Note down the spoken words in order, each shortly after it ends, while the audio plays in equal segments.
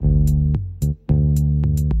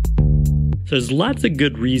So there's lots of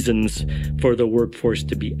good reasons for the workforce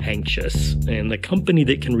to be anxious. And the company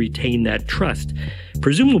that can retain that trust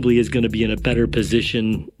presumably is going to be in a better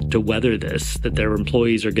position to weather this, that their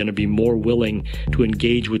employees are going to be more willing to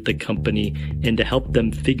engage with the company and to help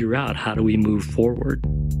them figure out how do we move forward.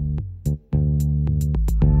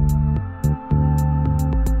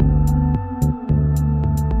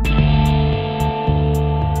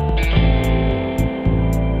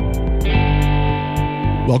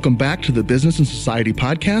 Welcome back to the Business and Society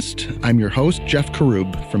Podcast. I'm your host, Jeff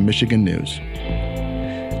Karub from Michigan News.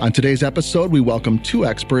 On today's episode, we welcome two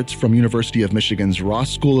experts from University of Michigan's Ross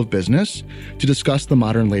School of Business to discuss the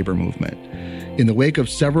modern labor movement. In the wake of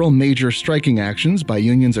several major striking actions by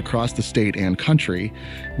unions across the state and country,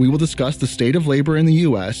 we will discuss the state of labor in the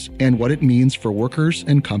U.S. and what it means for workers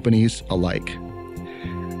and companies alike.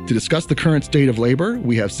 To discuss the current state of labor,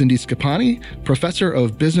 we have Cindy Scapani, Professor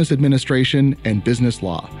of Business Administration and Business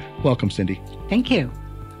Law. Welcome, Cindy. Thank you.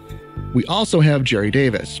 We also have Jerry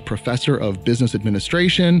Davis, Professor of Business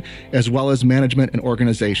Administration, as well as Management and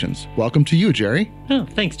Organizations. Welcome to you, Jerry. Oh,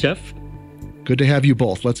 thanks, Jeff. Good to have you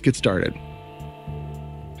both. Let's get started.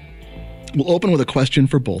 We'll open with a question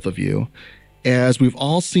for both of you. As we've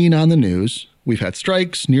all seen on the news, we've had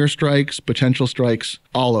strikes, near strikes, potential strikes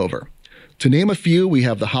all over. To name a few, we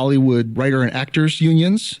have the Hollywood Writer and Actors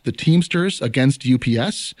Unions, the Teamsters against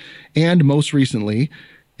UPS, and most recently,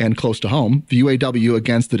 and close to home, the UAW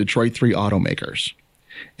against the Detroit 3 automakers.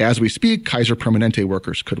 As we speak, Kaiser Permanente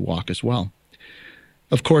workers could walk as well.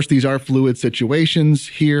 Of course, these are fluid situations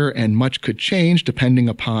here, and much could change depending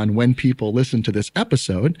upon when people listen to this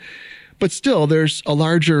episode. But still, there's a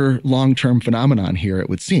larger long-term phenomenon here, it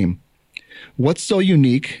would seem. What's so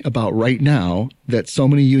unique about right now that so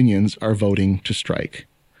many unions are voting to strike?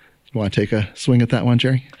 You want to take a swing at that one,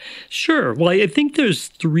 Jerry? Sure. Well, I think there's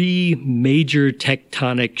three major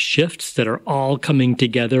tectonic shifts that are all coming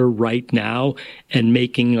together right now and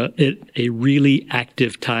making it a really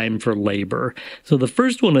active time for labor. So the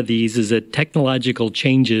first one of these is that technological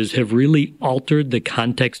changes have really altered the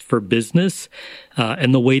context for business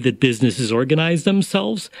and the way that businesses organize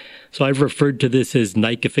themselves. So I've referred to this as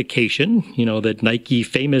Nikeification, that Nike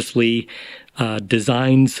famously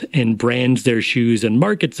designs and brands their shoes and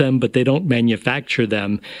markets them, but they don't manufacture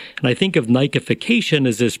them. And I think of Nikeification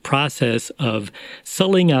as this process of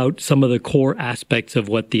selling out some of the core aspects of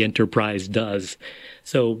what the enterprise does.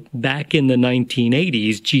 So back in the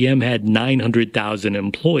 1980s, GM had 900,000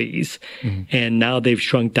 employees, and now they've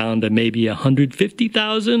shrunk down to maybe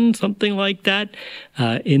 150,000, something like that.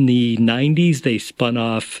 In the 90s, they spun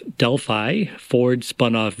off Delphi. Ford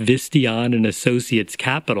spun off Visteon and Associates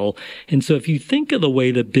Capital. And so if you think of the way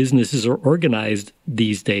that businesses are organized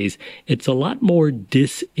these days, it's a lot more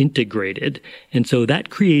disintegrated. And so that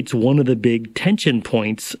creates one of the big tension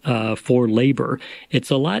points for labor. It's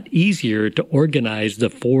a lot easier to organize the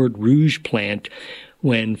Ford Rouge plant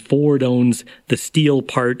when Ford owns the steel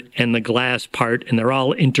part and the glass part, and they're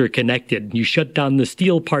all interconnected. You shut down the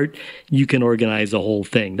steel part, you can organize the whole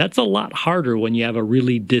thing. That's a lot harder when you have a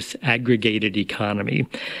really disaggregated economy.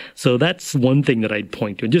 So that's one thing that I'd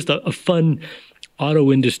point to. Just a fun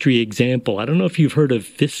auto industry example. I don't know if you've heard of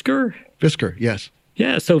Fisker. Fisker, yes.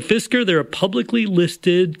 Yeah, so Fisker, they're a publicly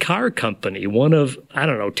listed car company, one of,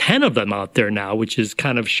 10 of them out there now, which is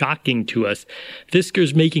kind of shocking to us.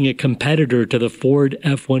 Fisker's making a competitor to the Ford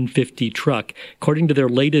F-150 truck. According to their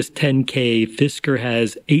latest 10K, Fisker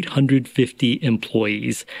has 850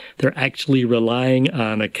 employees. They're actually relying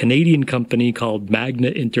on a Canadian company called Magna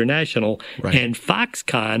International and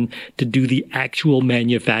Foxconn to do the actual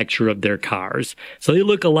manufacture of their cars. So they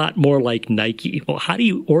look a lot more like Nike. Well, how do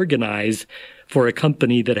you organize for a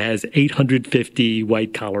company that has 850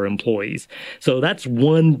 white-collar employees? So that's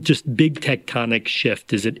one just big tectonic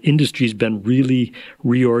shift, is that industry's been really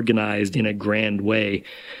reorganized in a grand way.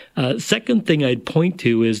 Second thing I'd point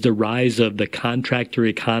to is the rise of the contractor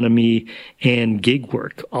economy and gig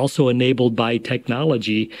work, also enabled by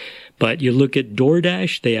technology. But you look at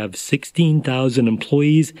DoorDash, they have 16,000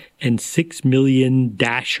 employees and 6 million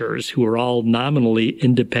Dashers who are all nominally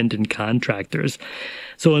independent contractors.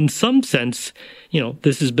 So in some sense,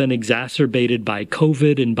 this has been exacerbated by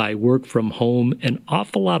COVID and by work from home. An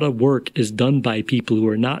awful lot of work is done by people who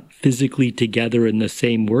are not physically together in the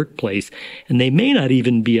same workplace, and they may not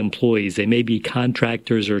even be employees. They may be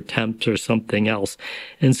contractors or temps or something else.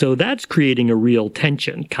 And so that's creating a real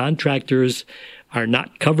tension. Contractors are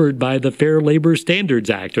not covered by the Fair Labor Standards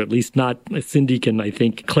Act, or at least not. Cindy can, I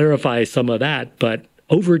think, clarify some of that. But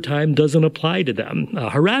overtime doesn't apply to them.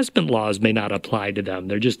 Harassment laws may not apply to them.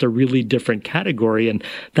 They're just a really different category, and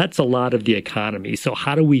that's a lot of the economy. So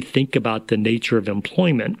how do we think about the nature of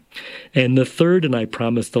employment? And the third, and I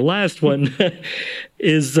promise the last one,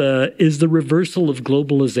 is the reversal of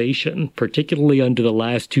globalization, particularly under the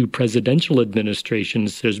last two presidential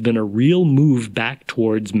administrations. There's been a real move back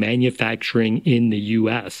towards manufacturing in the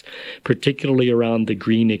U.S., particularly around the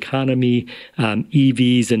green economy,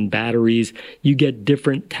 EVs and batteries. You get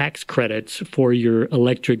different tax credits for your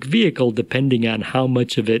electric vehicle depending on how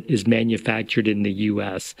much of it is manufactured in the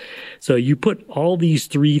U.S. So you put all these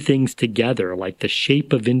three things together, like the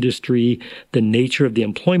shape of industry, the nature of the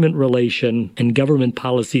employment relation, and government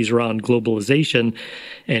policies around globalization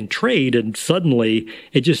and trade, and suddenly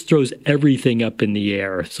it just throws everything up in the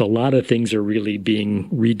air. So a lot of things are really being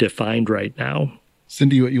redefined right now.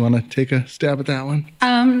 Cindy, you want to take a stab at that one?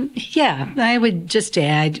 Yeah, I would just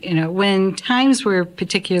add, when times were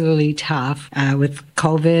particularly tough with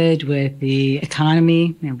COVID, with the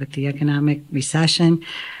economy, and with the economic recession,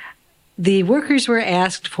 the workers were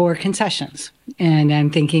asked for concessions. And I'm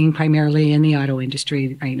thinking primarily in the auto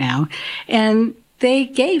industry right now. And they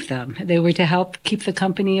gave them. They were to help keep the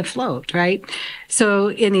company afloat, right?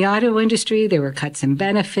 So in the auto industry, there were cuts in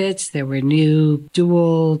benefits, there were new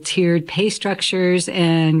dual-tiered pay structures,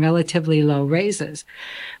 and relatively low raises.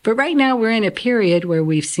 But right now, we're in a period where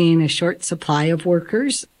we've seen a short supply of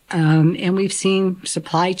workers, and we've seen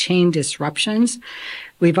supply chain disruptions.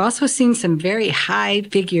 We've also seen some very high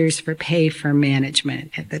figures for pay for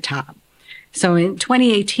management at the top. So in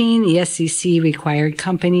 2018, the SEC required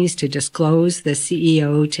companies to disclose the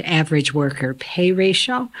CEO to average worker pay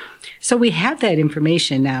ratio. So we have that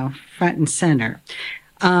information now front and center.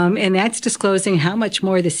 And that's disclosing how much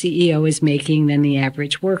more the CEO is making than the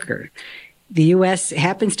average worker. The U.S.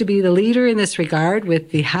 happens to be the leader in this regard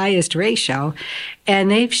with the highest ratio,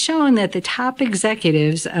 and they've shown that the top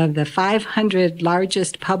executives of the 500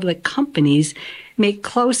 largest public companies make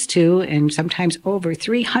close to and sometimes over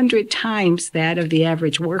 300 times that of the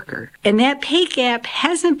average worker. And that pay gap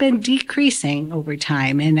hasn't been decreasing over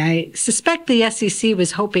time, and I suspect the SEC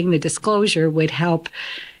was hoping the disclosure would help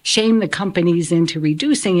shame the companies into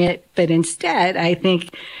reducing it, but instead, I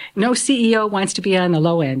think no CEO wants to be on the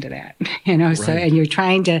low end of that, Right. So, and you're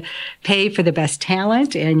trying to pay for the best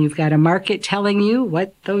talent, and you've got a market telling you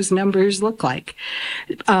what those numbers look like.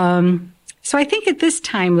 So I think at this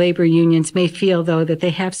time, labor unions may feel, though, that they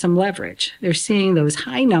have some leverage. They're seeing those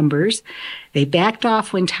high numbers. They backed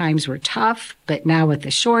off when times were tough, but now with the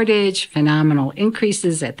shortage, phenomenal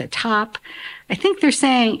increases at the top, I think they're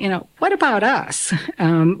saying, what about us?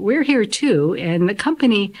 We're here too, and the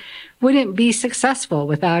company wouldn't be successful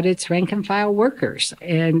without its rank and file workers.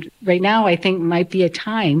 And right now, I think might be a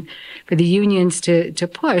time for the unions to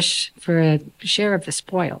push for a share of the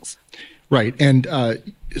spoils. Right. And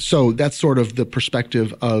so that's sort of the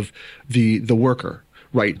perspective of the worker,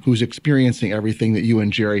 right, who's experiencing everything that you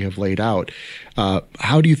and Jerry have laid out.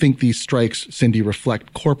 How do you think these strikes, Cindy,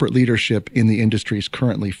 reflect corporate leadership in the industries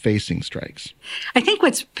currently facing strikes? I think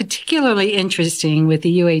what's particularly interesting with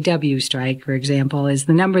the UAW strike, for example, is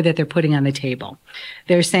the number that they're putting on the table.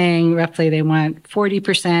 They're saying roughly they want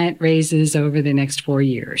 40% raises over the next 4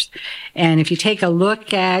 years. And if you take a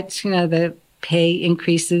look at, the pay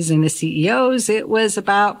increases in the CEOs, it was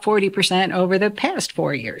about 40% over the past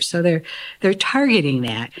 4 years. So they're targeting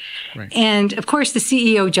that. Right. And of course, the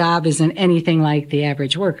CEO job isn't anything like the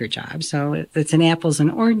average worker job. So it's an apples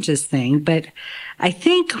and oranges thing. But I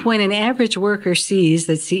think when an average worker sees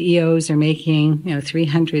that CEOs are making,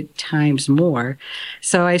 300 times more.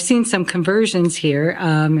 So I've seen some conversions here,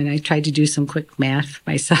 and I tried to do some quick math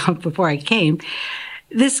myself before I came.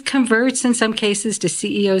 This converts in some cases to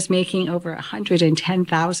CEOs making over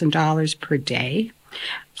 $110,000 per day.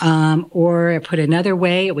 Or put another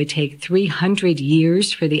way, it would take 300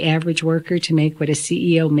 years for the average worker to make what a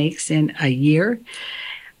CEO makes in a year.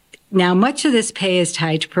 Now, much of this pay is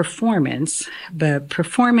tied to performance, but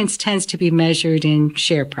performance tends to be measured in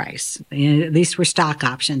share price, at least where stock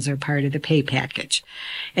options are part of the pay package.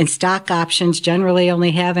 And stock options generally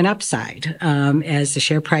only have an upside. As the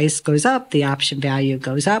share price goes up, the option value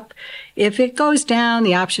goes up. If it goes down,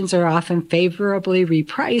 the options are often favorably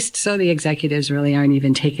repriced, so the executives really aren't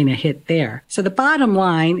even taking a hit there. So the bottom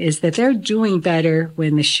line is that they're doing better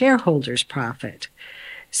when the shareholders profit.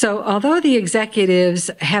 So although the executives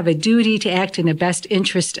have a duty to act in the best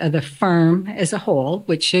interest of the firm as a whole,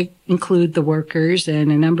 which should include the workers and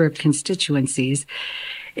a number of constituencies,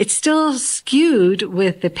 it's still skewed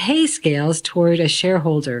with the pay scales toward a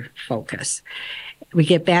shareholder focus. We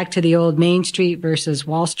get back to the old Main Street versus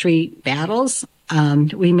Wall Street battles.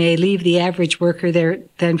 We may leave the average worker there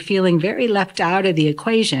then feeling very left out of the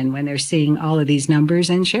equation when they're seeing all of these numbers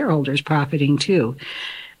and shareholders profiting too.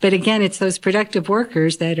 But again, it's those productive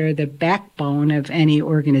workers that are the backbone of any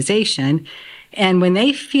organization. And when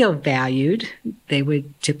they feel valued, they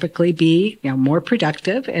would typically be, more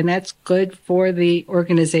productive, and that's good for the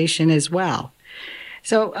organization as well.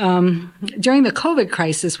 So during the COVID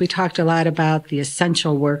crisis, we talked a lot about the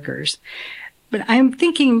essential workers. But I'm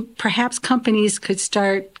thinking perhaps companies could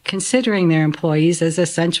start considering their employees as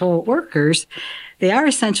essential workers. They are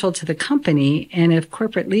essential to the company, and if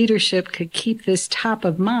corporate leadership could keep this top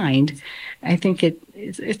of mind, I think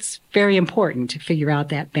it's very important to figure out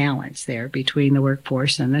that balance there between the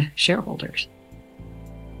workforce and the shareholders.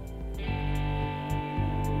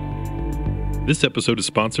 This episode is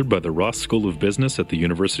sponsored by the Ross School of Business at the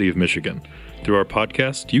University of Michigan. Through our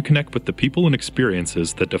podcast, you connect with the people and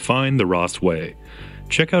experiences that define the Ross way.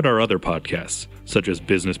 Check out our other podcasts, such as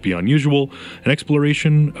Business Beyond Usual, an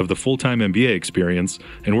exploration of the full-time MBA experience,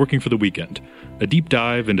 and Working for the Weekend, a deep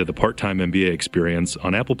dive into the part-time MBA experience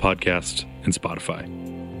on Apple Podcasts and Spotify.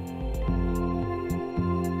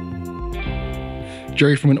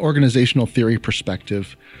 Jerry, from an organizational theory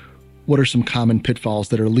perspective, what are some common pitfalls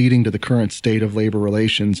that are leading to the current state of labor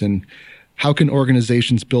relations, and how can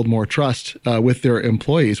organizations build more trust with their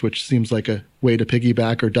employees, which seems like a way to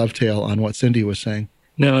piggyback or dovetail on what Cindy was saying?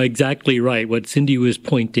 No, exactly right. What Cindy was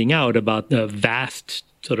pointing out about the vast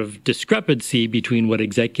sort of discrepancy between what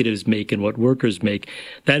executives make and what workers make,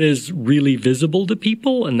 that is really visible to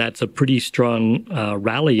people, and that's a pretty strong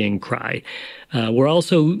rallying cry. We're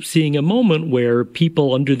also seeing a moment where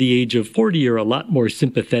people under the age of 40 are a lot more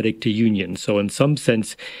sympathetic to unions. So in some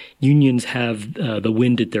sense, unions have the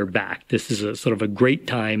wind at their back. This is a sort of a great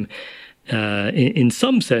time in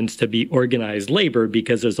some sense to be organized labor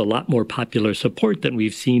because there's a lot more popular support than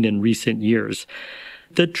we've seen in recent years.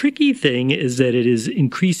 The tricky thing is that it is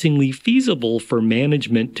increasingly feasible for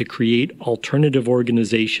management to create alternative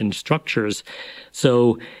organization structures.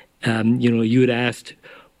 So, you had asked,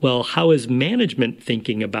 well, how is management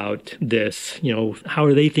thinking about this? How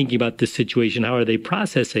are they thinking about this situation? How are they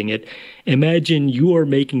processing it? Imagine you are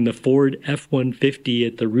making the Ford F-150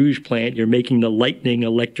 at the Rouge plant. You're making the Lightning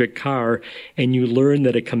electric car, and you learn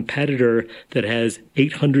that a competitor that has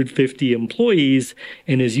 850 employees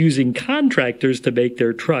and is using contractors to make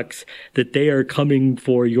their trucks, that they are coming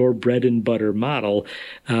for your bread and butter model.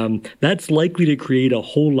 That's likely to create a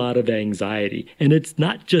whole lot of anxiety. And it's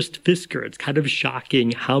not just Fisker. It's kind of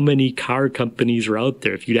shocking how many car companies are out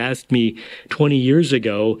there. If you'd asked me 20 years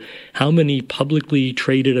ago, how many publicly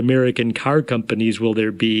traded American car companies will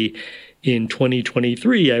there be in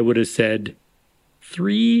 2023, I would have said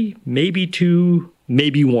 3, maybe 2,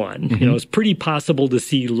 maybe 1. Mm-hmm. It's pretty possible to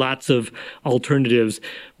see lots of alternatives,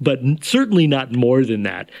 but certainly not more than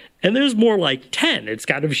that. And there's more like 10. It's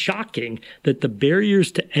kind of shocking that the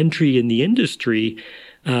barriers to entry in the industry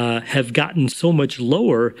have gotten so much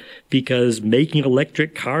lower because making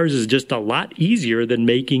electric cars is just a lot easier than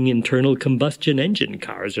making internal combustion engine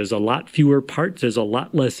cars. There's a lot fewer parts. There's a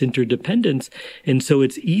lot less interdependence. And so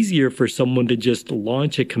it's easier for someone to just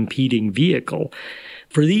launch a competing vehicle.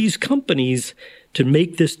 For these companies to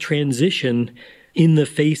make this transition in the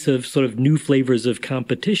face of sort of new flavors of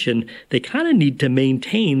competition, they kind of need to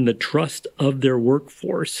maintain the trust of their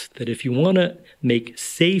workforce, that if you want to make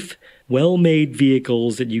safe, well-made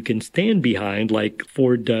vehicles that you can stand behind, like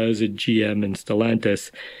Ford does at GM and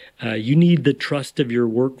Stellantis, you need the trust of your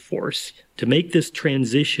workforce. To make this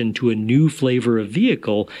transition to a new flavor of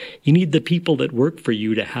vehicle, you need the people that work for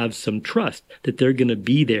you to have some trust that they're going to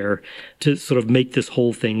be there to sort of make this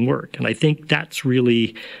whole thing work. And I think that's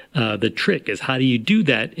really the trick, is how do you do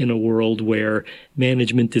that in a world where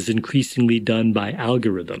management is increasingly done by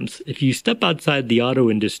algorithms? If you step outside the auto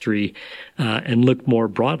industry and look more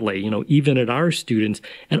broadly, even at our students,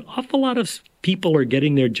 an awful lot of people are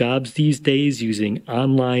getting their jobs these days using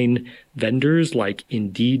online vendors like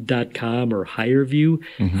Indeed.com or HireVue.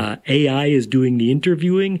 Mm-hmm. AI is doing the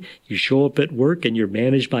interviewing. You show up at work and you're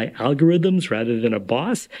managed by algorithms rather than a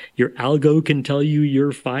boss. Your algo can tell you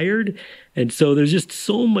you're fired. And so there's just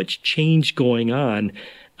so much change going on.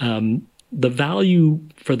 The value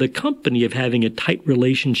for the company of having a tight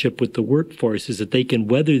relationship with the workforce is that they can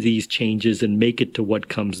weather these changes and make it to what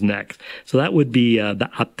comes next. So that would be the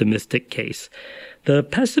optimistic case. The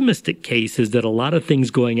pessimistic case is that a lot of things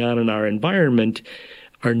going on in our environment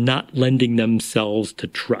are not lending themselves to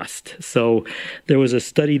trust. So there was a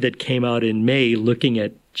study that came out in May looking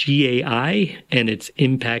at GAI and its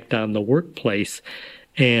impact on the workplace.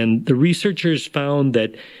 And the researchers found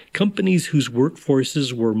that companies whose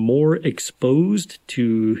workforces were more exposed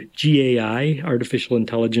to GAI, artificial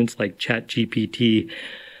intelligence like ChatGPT,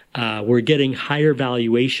 were getting higher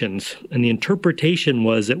valuations. And the interpretation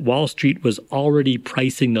was that Wall Street was already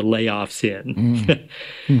pricing the layoffs in.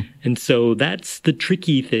 And so that's the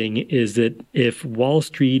tricky thing, is that if Wall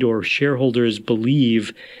Street or shareholders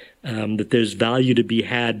believe that there's value to be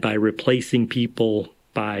had by replacing people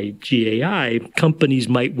by GAI, companies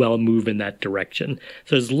might well move in that direction.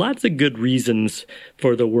 So there's lots of good reasons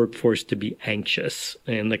for the workforce to be anxious.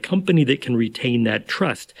 And the company that can retain that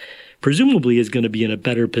trust presumably is going to be in a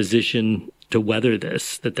better position to weather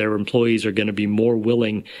this, that their employees are going to be more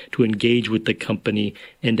willing to engage with the company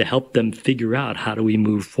and to help them figure out how do we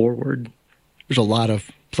move forward. There's a lot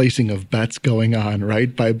of placing of bets going on,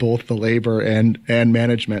 right, by both the labor and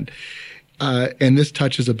management. And this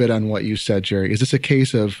touches a bit on what you said, Jerry. Is this a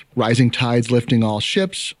case of rising tides lifting all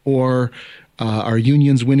ships, or are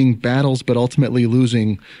unions winning battles but ultimately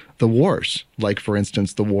losing the wars, like, for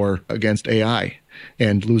instance, the war against AI,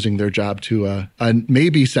 and losing their job to a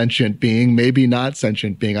maybe sentient being, maybe not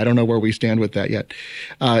sentient being? I don't know where we stand with that yet.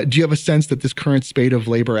 Do you have a sense that this current spate of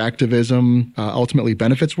labor activism ultimately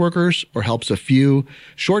benefits workers or helps a few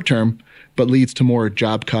short term, but leads to more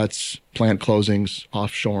job cuts, plant closings,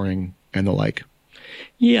 offshoring, and the like?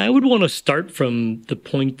 Yeah, I would want to start from the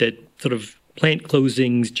point that sort of plant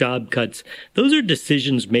closings, job cuts, those are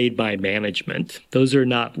decisions made by management. Those are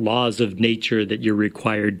not laws of nature that you're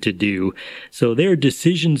required to do. So they're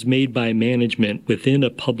decisions made by management within a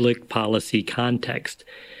public policy context.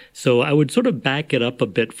 So I would sort of back it up a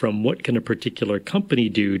bit from what can a particular company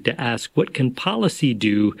do to ask what can policy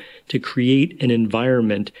do to create an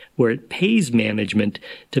environment where it pays management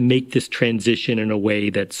to make this transition in a way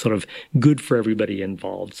that's sort of good for everybody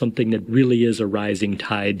involved, something that really is a rising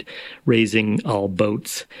tide raising all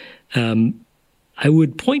boats. I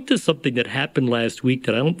would point to something that happened last week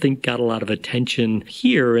that I don't think got a lot of attention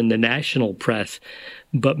here in the national press,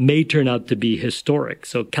 but may turn out to be historic.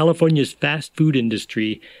 So California's fast food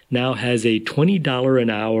industry now has a $20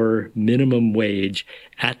 an hour minimum wage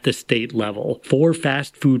at the state level for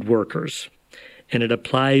fast food workers. And it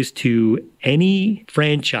applies to any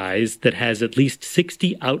franchise that has at least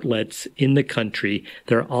 60 outlets in the country.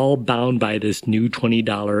 They're all bound by this new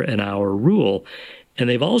 $20 an hour rule. And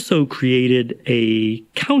they've also created a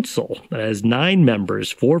council that has 9 members,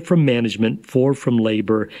 4 from management, 4 from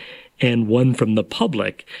labor, and 1 from the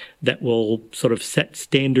public, that will sort of set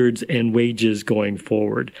standards and wages going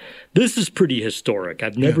forward. This is pretty historic.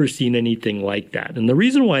 I've never seen anything like that. And the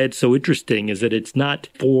reason why it's so interesting is that it's not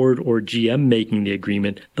Ford or GM making the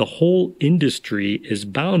agreement. The whole industry is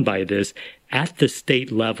bound by this at the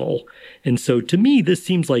state level. And so to me, this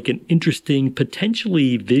seems like an interesting,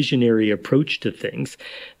 potentially visionary approach to things.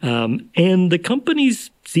 And the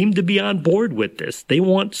companies seem to be on board with this. They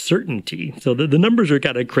want certainty. So the numbers are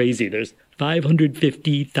kind of crazy. There's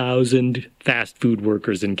 550,000 fast food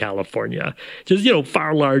workers in California, just,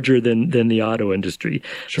 far larger than the auto industry.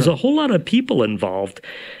 Sure. There's a whole lot of people involved.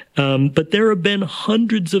 But there have been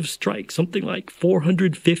hundreds of strikes, something like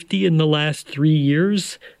 450 in the last 3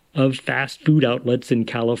 years of fast food outlets in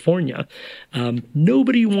California.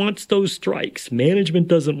 Nobody wants those strikes. Management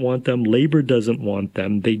doesn't want them. Labor doesn't want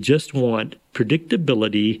them. They just want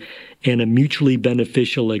predictability and a mutually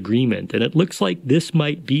beneficial agreement. And it looks like this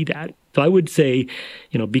might be that. So I would say,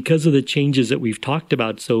 because of the changes that we've talked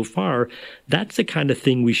about so far, that's the kind of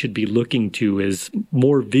thing we should be looking to, is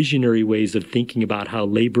more visionary ways of thinking about how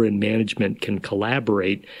labor and management can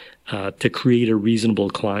collaborate to create a reasonable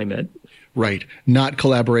climate. Right. Not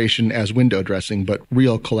collaboration as window dressing, but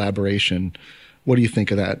real collaboration. What do you think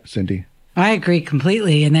of that, Cindy? I agree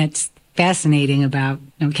completely. And that's fascinating about,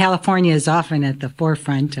 California is often at the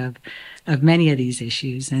forefront of many of these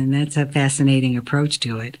issues, and that's a fascinating approach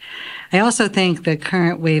to it. I also think the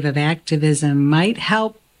current wave of activism might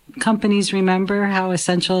help companies remember how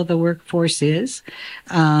essential the workforce is.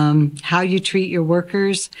 How you treat your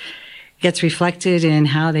workers gets reflected in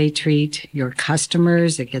how they treat your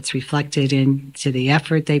customers. It gets reflected into the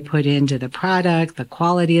effort they put into the product, the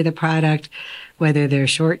quality of the product, whether they're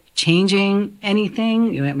shortchanging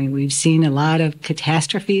anything. I mean, we've seen a lot of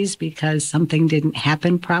catastrophes because something didn't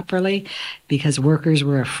happen properly, because workers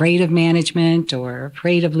were afraid of management or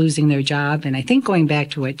afraid of losing their job. And I think, going back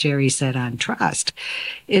to what Jerry said on trust,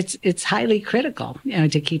 it's highly critical,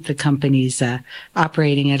 to keep the companies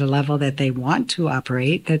operating at a level that they want to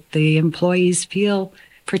operate, that the employees feel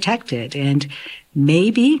protected. And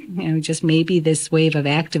maybe, just maybe this wave of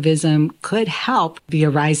activism could help be a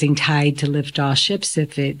rising tide to lift all ships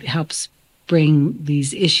if it helps bring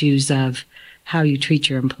these issues of how you treat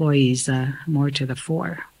your employees more to the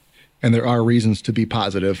fore. And there are reasons to be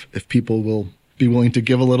positive if people will be willing to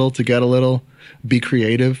give a little, to get a little, be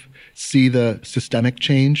creative, see the systemic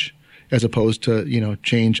change as opposed to,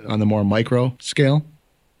 change on the more micro scale.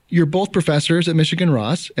 You're both professors at Michigan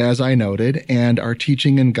Ross, as I noted, and are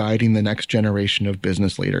teaching and guiding the next generation of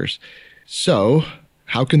business leaders. So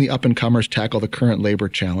how can the up-and-comers tackle the current labor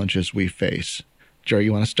challenges we face? Jerry,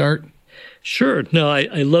 you want to start? Sure. No,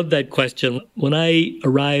 I love that question. When I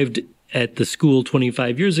arrived at the school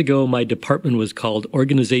 25 years ago, my department was called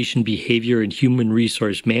Organization Behavior and Human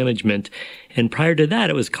Resource Management. And prior to that,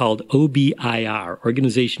 it was called OBIR,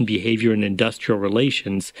 Organization Behavior and Industrial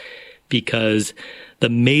Relations, because the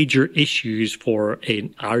major issues for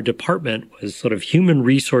our department was sort of human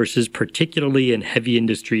resources, particularly in heavy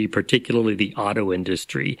industry, particularly the auto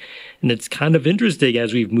industry. And it's kind of interesting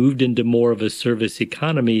as we've moved into more of a service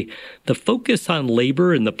economy, the focus on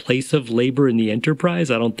labor and the place of labor in the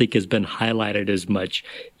enterprise, I don't think has been highlighted as much.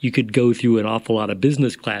 You could go through an awful lot of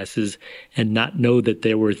business classes and not know that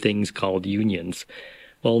there were things called unions.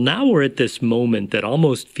 Well, now we're at this moment that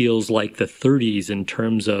almost feels like the 30s in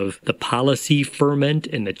terms of the policy ferment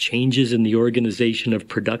and the changes in the organization of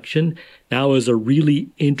production. Now is a really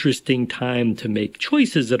interesting time to make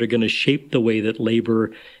choices that are going to shape the way that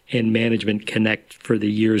labor and management connect for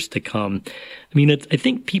the years to come. I mean, I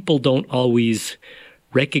think people don't always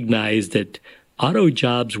recognize that auto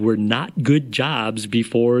jobs were not good jobs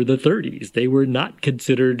before the 30s. They were not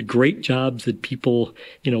considered great jobs that people,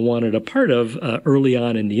 wanted a part of early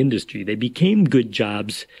on in the industry. They became good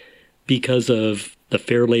jobs because of the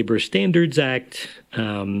Fair Labor Standards Act,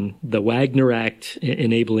 the Wagner Act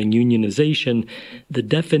enabling unionization. The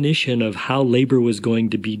definition of how labor was going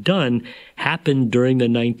to be done happened during the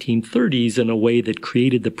 1930s in a way that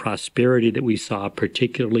created the prosperity that we saw,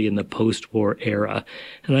 particularly in the post-war era.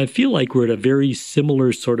 And I feel like we're at a very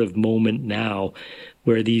similar sort of moment now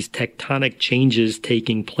where these tectonic changes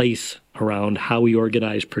taking place around how we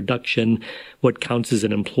organize production, what counts as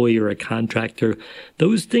an employee or a contractor,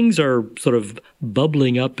 those things are sort of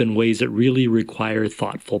bubbling up in ways that really require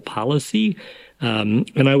thoughtful policy.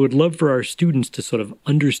 And I would love for our students to sort of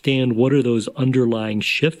understand what are those underlying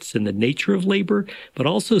shifts in the nature of labor, but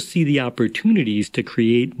also see the opportunities to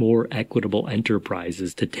create more equitable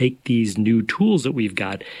enterprises, to take these new tools that we've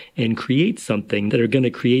got and create something that are going to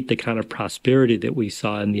create the kind of prosperity that we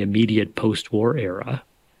saw in the immediate post-war era.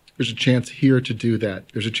 There's a chance here to do that.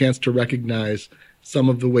 There's a chance to recognize some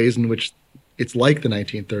of the ways in which it's like the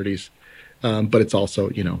 1930s, but it's also,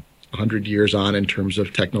 100 years on in terms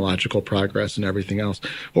of technological progress and everything else.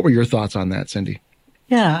 What were your thoughts on that, Cindy?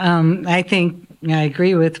 Yeah, I think I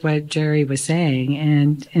agree with what Jerry was saying.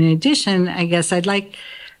 And in addition, I guess I'd like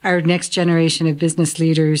our next generation of business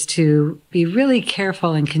leaders to be really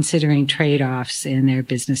careful in considering trade-offs in their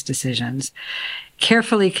business decisions.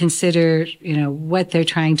 Carefully consider, what they're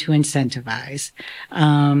trying to incentivize.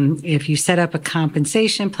 If you set up a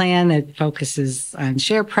compensation plan that focuses on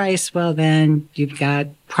share price, well, then you've got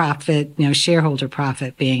profit, shareholder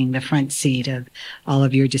profit being the front seat of all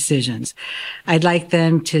of your decisions. I'd like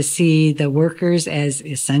them to see the workers as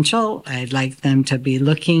essential. I'd like them to be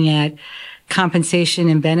looking at compensation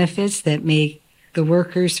and benefits that make the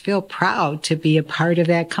workers feel proud to be a part of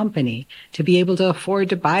that company, to be able to afford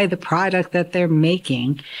to buy the product that they're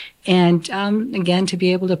making. And, again, to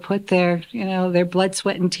be able to put their blood,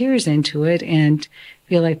 sweat, and tears into it and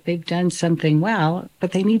feel like they've done something well,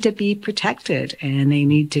 but they need to be protected and they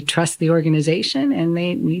need to trust the organization and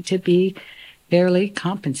they need to be fairly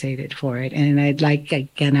compensated for it. And I'd like,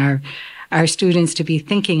 again, our students to be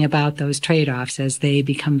thinking about those trade-offs as they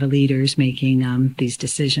become the leaders making these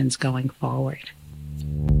decisions going forward.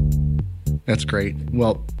 That's great.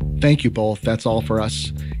 Well, thank you both. That's all for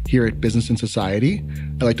us here at Business and Society.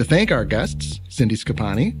 I'd like to thank our guests, Cindy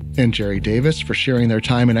Scapani and Jerry Davis, for sharing their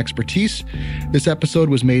time and expertise. This episode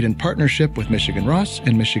was made in partnership with Michigan Ross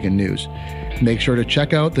and Michigan News. Make sure to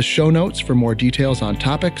check out the show notes for more details on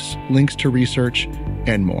topics, links to research,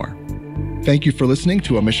 and more. Thank you for listening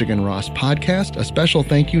to a Michigan Ross podcast. A special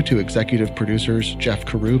thank you to executive producers Jeff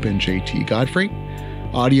Karub and JT Godfrey.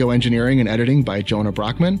 Audio engineering and editing by Jonah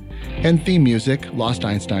Brockman, and theme music, Lost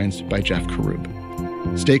Einsteins by Jeff Karub.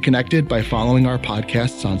 Stay connected by following our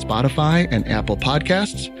podcasts on Spotify and Apple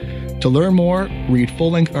Podcasts. To learn more, read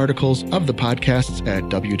full-length articles of the podcasts at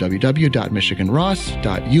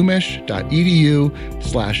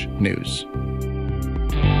www.michiganross.umich.edu/news.